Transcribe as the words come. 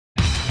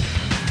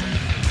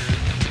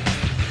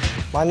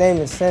My name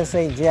is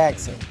Sensei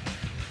Jackson.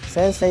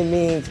 Sensei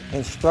means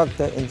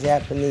instructor in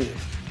Japanese.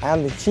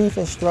 I'm the chief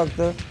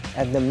instructor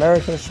at the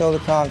American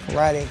Shotokan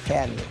Karate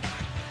Academy.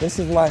 This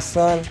is my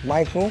son,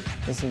 Michael.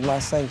 This is my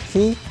son,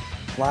 Keith.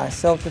 My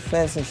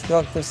self-defense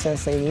instructor,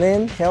 Sensei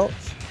Lynn Kelch.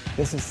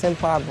 This is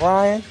Senpai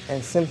Brian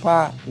and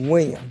Senpai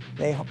William.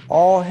 They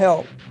all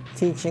help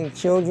teaching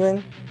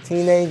children,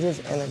 teenagers,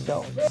 and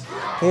adults.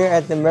 Here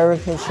at the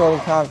American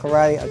Shotokan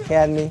Karate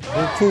Academy,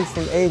 we teach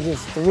from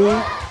ages 3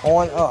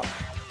 on up.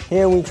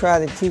 Here we try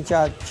to teach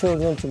our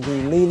children to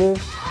be leaders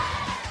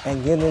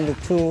and give them the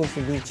tools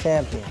to be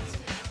champions.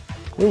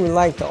 We would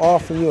like to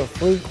offer you a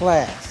free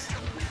class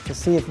to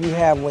see if you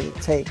have what it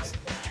takes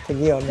to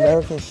be an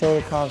American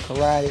Shotokan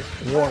Karate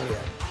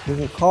warrior. You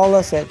can call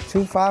us at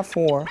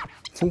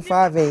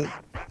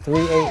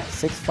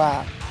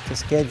 254-258-3865 to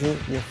schedule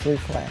your free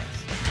class.